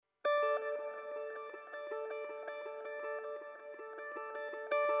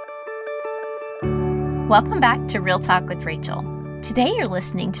Welcome back to Real Talk with Rachel. Today you're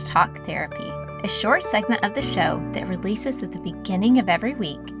listening to Talk Therapy, a short segment of the show that releases at the beginning of every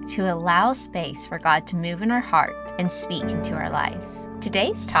week to allow space for God to move in our heart and speak into our lives.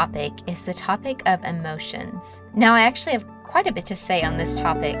 Today's topic is the topic of emotions. Now, I actually have quite a bit to say on this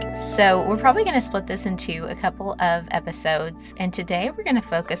topic, so we're probably going to split this into a couple of episodes, and today we're going to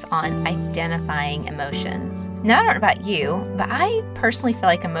focus on identifying emotions. Now, I don't know about you, but I personally feel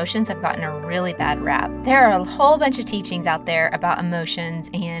like emotions have gotten a really bad rap. There are a whole bunch of teachings out there about emotions,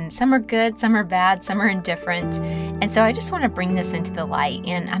 and some are good, some are bad, some are indifferent, and so I just want to bring this into the light,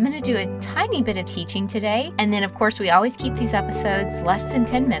 and I'm going to do a tiny bit of teaching today, and then of course we always keep these episodes less than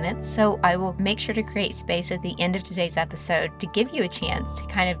 10 minutes, so I will make sure to create space at the end of today's episode to give you a chance to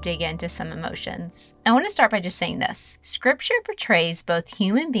kind of dig into some emotions. I want to start by just saying this. Scripture portrays both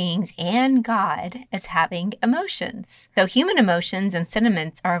human beings and God as having emotions. Though human emotions and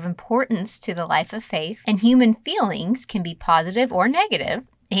sentiments are of importance to the life of faith, and human feelings can be positive or negative,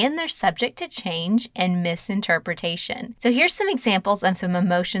 and they're subject to change and misinterpretation. So here's some examples of some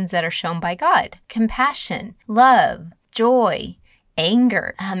emotions that are shown by God. Compassion, love, joy,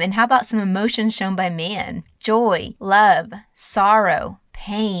 anger, and how about some emotions shown by man? Joy, love, sorrow,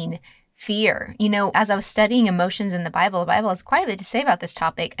 pain, fear. You know, as I was studying emotions in the Bible has quite a bit to say about this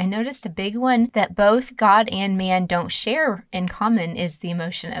topic. I noticed a big one that both God and man don't share in common is the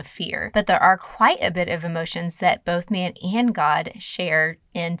emotion of fear. But there are quite a bit of emotions that both man and God share.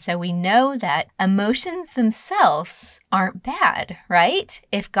 And so we know that emotions themselves aren't bad, right?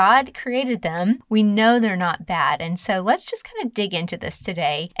 If God created them, we know they're not bad. And so let's just kind of dig into this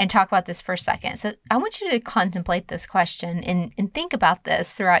today and talk about this for a second. So I want you to contemplate this question and think about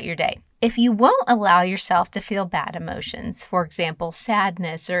this throughout your day. If you won't allow yourself to feel bad emotions, for example,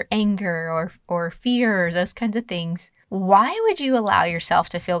 sadness or anger or fear or those kinds of things, why would you allow yourself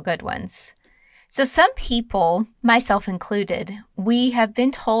to feel good ones? So some people, myself included, we have been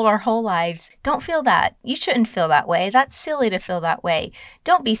told our whole lives, don't feel that. You shouldn't feel that way. That's silly to feel that way.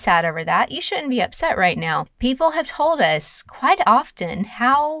 Don't be sad over that. You shouldn't be upset right now. People have told us quite often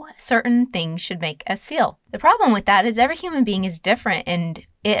how certain things should make us feel. The problem with that is every human being is different and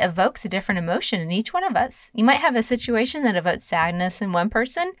it evokes a different emotion in each one of us. You might have a situation that evokes sadness in one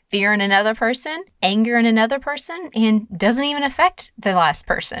person, fear in another person, anger in another person, and doesn't even affect the last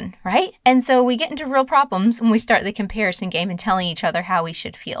person, right? And so we get into real problems when we start the comparison game and telling each other how we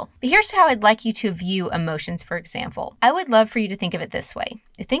should feel. But here's how I'd like you to view emotions, for example. I would love for you to think of it this way.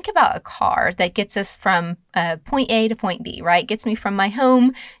 Think about a car that gets us from point A to point B, right? Gets me from my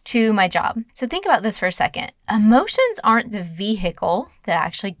home to my job. So think about this for a second. Emotions aren't the vehicle that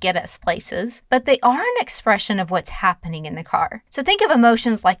actually get us places, but they are an expression of what's happening in the car. So think of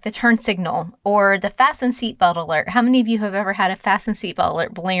emotions like the turn signal or the fasten seatbelt alert. How many of you have ever had a fasten seatbelt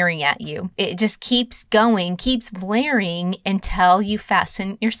alert blaring at you? It just keeps going, keeps blaring until you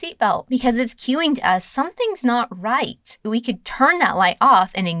fasten your seatbelt because it's cueing to us something's not right. We could turn that light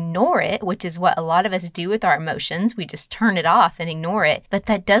off and ignore it, which is what a lot of us do with our emotions. We just turn it off and ignore it, but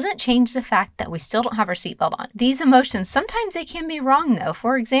that doesn't change the fact that we still don't have our seatbelt on. These emotions, sometimes they can be wrong though.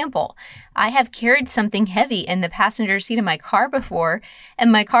 For example, I have carried something heavy in the passenger seat of my car before,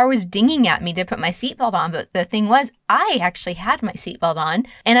 and my car was dinging at me to put my seatbelt on, but the thing was, I actually had my seatbelt on,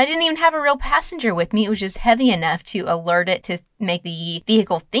 and I didn't even have a real passenger with me. It was just heavy enough to alert it to make the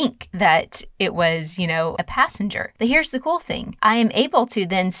vehicle think that it was, a passenger. But here's the cool thing. I am able to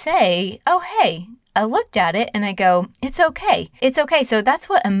then say, oh, hey, I looked at it and I go, it's okay. It's okay. So that's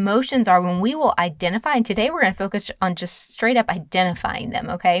what emotions are when we will identify. And today we're going to focus on just straight up identifying them,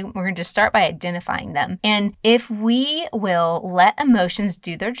 okay? We're going to just start by identifying them. And if we will let emotions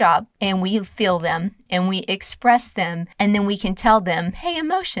do their job and we feel them and we express them and then we can tell them, hey,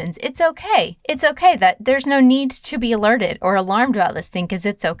 emotions, it's okay. It's okay that there's no need to be alerted or alarmed about this thing because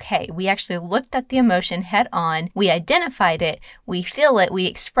it's okay. We actually looked at the emotion head on. We identified it. We feel it. We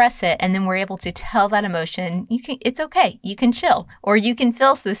express it. And then we're able to tell that emotion, it's okay, you can chill, or you can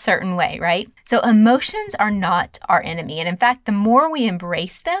feel this certain way, right? So emotions are not our enemy. And in fact, the more we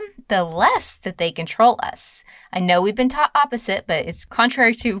embrace them, the less that they control us. I know we've been taught opposite, but it's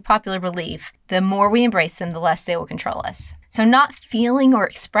contrary to popular belief. The more we embrace them, the less they will control us. So not feeling or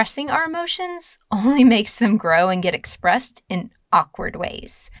expressing our emotions only makes them grow and get expressed in awkward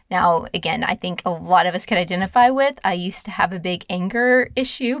ways. Now, again, I think a lot of us can identify with, I used to have a big anger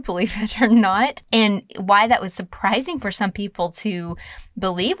issue, believe it or not. And why that was surprising for some people to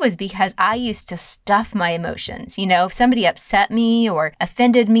believe was because I used to stuff my emotions. If somebody upset me or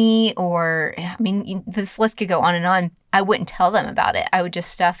offended me, or, this list could go on and on, I wouldn't tell them about it. I would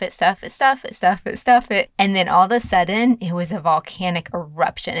just stuff it. And then all of a sudden, it was a volcanic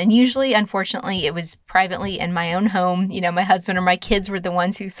eruption. And usually, unfortunately, it was privately in my own home. My husband or my kids were the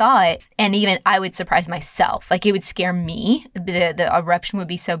ones who saw it. And even I would surprise myself. Like, it would scare me. The eruption would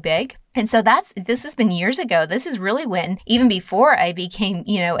be so big. And so this has been years ago. This is really when, even before I became,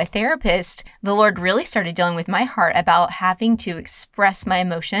 a therapist, the Lord really started dealing with my heart about having to express my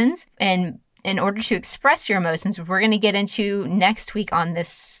emotions. And in order to express your emotions, we're going to get into next week on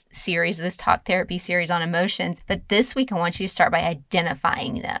this series, this talk therapy series on emotions. But this week, I want you to start by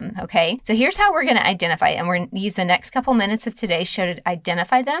identifying them, okay? So here's how we're going to identify it. And we're going to use the next couple minutes of today's show to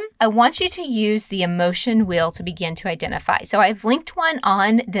identify them. I want you to use the emotion wheel to begin to identify. So I've linked one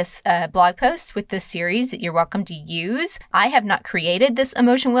on this blog post with this series that you're welcome to use. I have not created this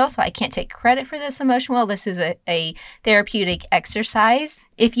emotion wheel, so I can't take credit for this emotion wheel. This is a therapeutic exercise.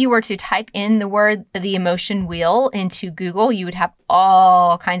 If you were to type in the emotion wheel into Google, you would have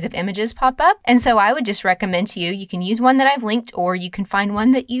all kinds of images pop up. And so I would just recommend to you can use one that I've linked, or you can find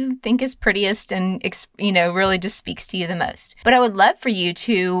one that you think is prettiest and, really just speaks to you the most. But I would love for you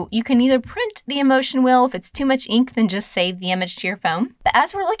can either print the emotion wheel. If it's too much ink, then just save the image to your phone. But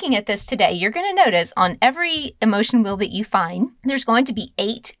as we're looking at this today, you're going to notice on every emotion wheel that you find, there's going to be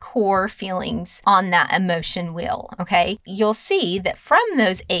 8 core feelings on that emotion wheel, okay? You'll see that from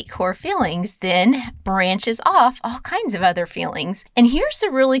those 8 core feelings then branches off all kinds of other feelings. And here's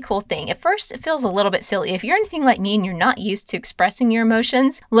the really cool thing. At first, it feels a little bit silly. If you're anything like me and you're not used to expressing your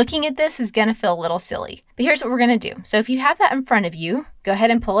emotions, looking at this is going to feel a little silly. But here's what we're going to do. So if you have that in front of you, go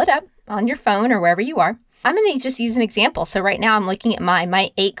ahead and pull it up on your phone or wherever you are. I'm going to just use an example. So right now I'm looking at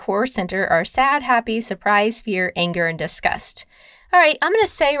my 8 core center are sad, happy, surprise, fear, anger, and disgust. All right, I'm going to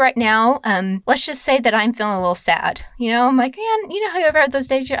say right now, let's just say that I'm feeling a little sad. I'm like, man, how you ever had those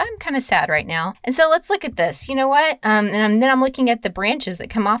days? I'm kind of sad right now. And so let's look at this. You know what? Then I'm looking at the branches that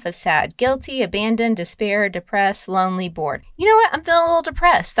come off of sad. Guilty, abandoned, despair, depressed, lonely, bored. You know what? I'm feeling a little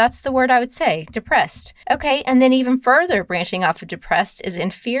depressed. That's the word I would say, depressed. Okay, and then even further branching off of depressed is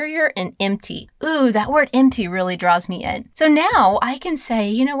inferior and empty. Ooh, that word empty really draws me in. So now I can say,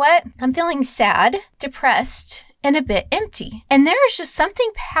 you know what? I'm feeling sad, depressed, and a bit empty. And there is just something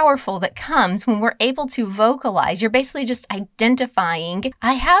powerful that comes when we're able to vocalize. You're basically just identifying,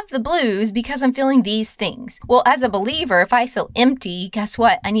 I have the blues because I'm feeling these things. Well, as a believer, if I feel empty, guess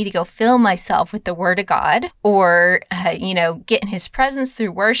what? I need to go fill myself with the Word of God, or, get in His presence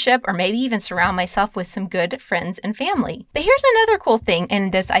through worship, or maybe even surround myself with some good friends and family. But here's another cool thing in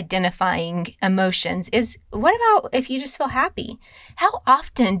this identifying emotions is, what about if you just feel happy? How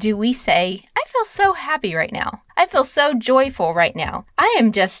often do we say, I feel so happy right now? I feel so joyful right now. I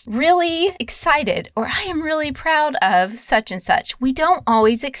am just really excited, or I am really proud of such and such. We don't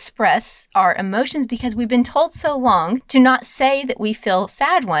always express our emotions because we've been told so long to not say that we feel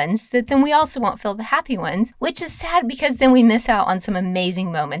sad ones, that then we also won't feel the happy ones, which is sad because then we miss out on some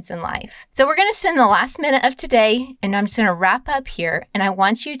amazing moments in life. So we're going to spend the last minute of today, and I'm just going to wrap up here, and I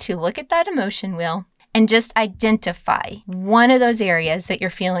want you to look at that emotion wheel and just identify one of those areas that you're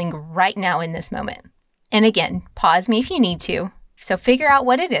feeling right now in this moment. And again, pause me if you need to. So figure out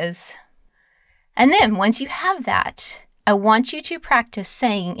what it is. And then once you have that, I want you to practice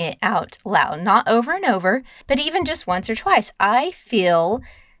saying it out loud, not over and over, but even just once or twice. I feel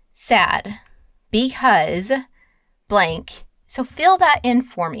sad because blank. So fill that in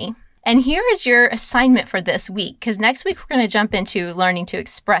for me. And here is your assignment for this week, because next week we're going to jump into learning to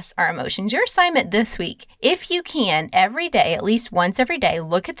express our emotions. Your assignment this week, if you can, every day, at least once every day,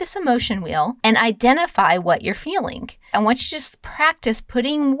 look at this emotion wheel and identify what you're feeling. I want you to just practice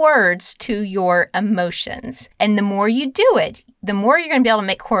putting words to your emotions. And the more you do it, the more you're going to be able to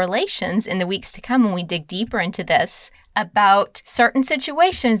make correlations in the weeks to come when we dig deeper into this about certain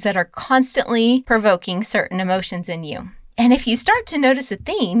situations that are constantly provoking certain emotions in you. And if you start to notice a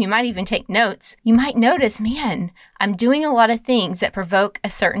theme, you might even take notes. You might notice, man, I'm doing a lot of things that provoke a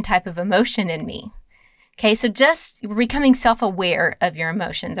certain type of emotion in me. Okay, so just becoming self-aware of your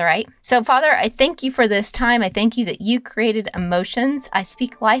emotions, all right? So, Father, I thank you for this time. I thank you that you created emotions. I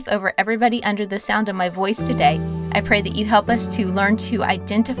speak life over everybody under the sound of my voice today. I pray that you help us to learn to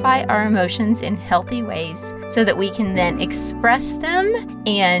identify our emotions in healthy ways so that we can then express them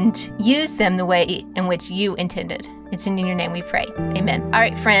and use them the way in which you intended. It's in your name we pray. Amen. All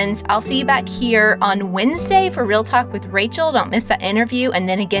right, friends, I'll see you back here on Wednesday for Real Talk with Rachel. Don't miss that interview. And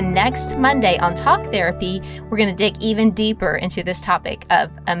then again next Monday on Talk Therapy, we're going to dig even deeper into this topic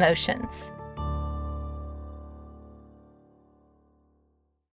of emotions.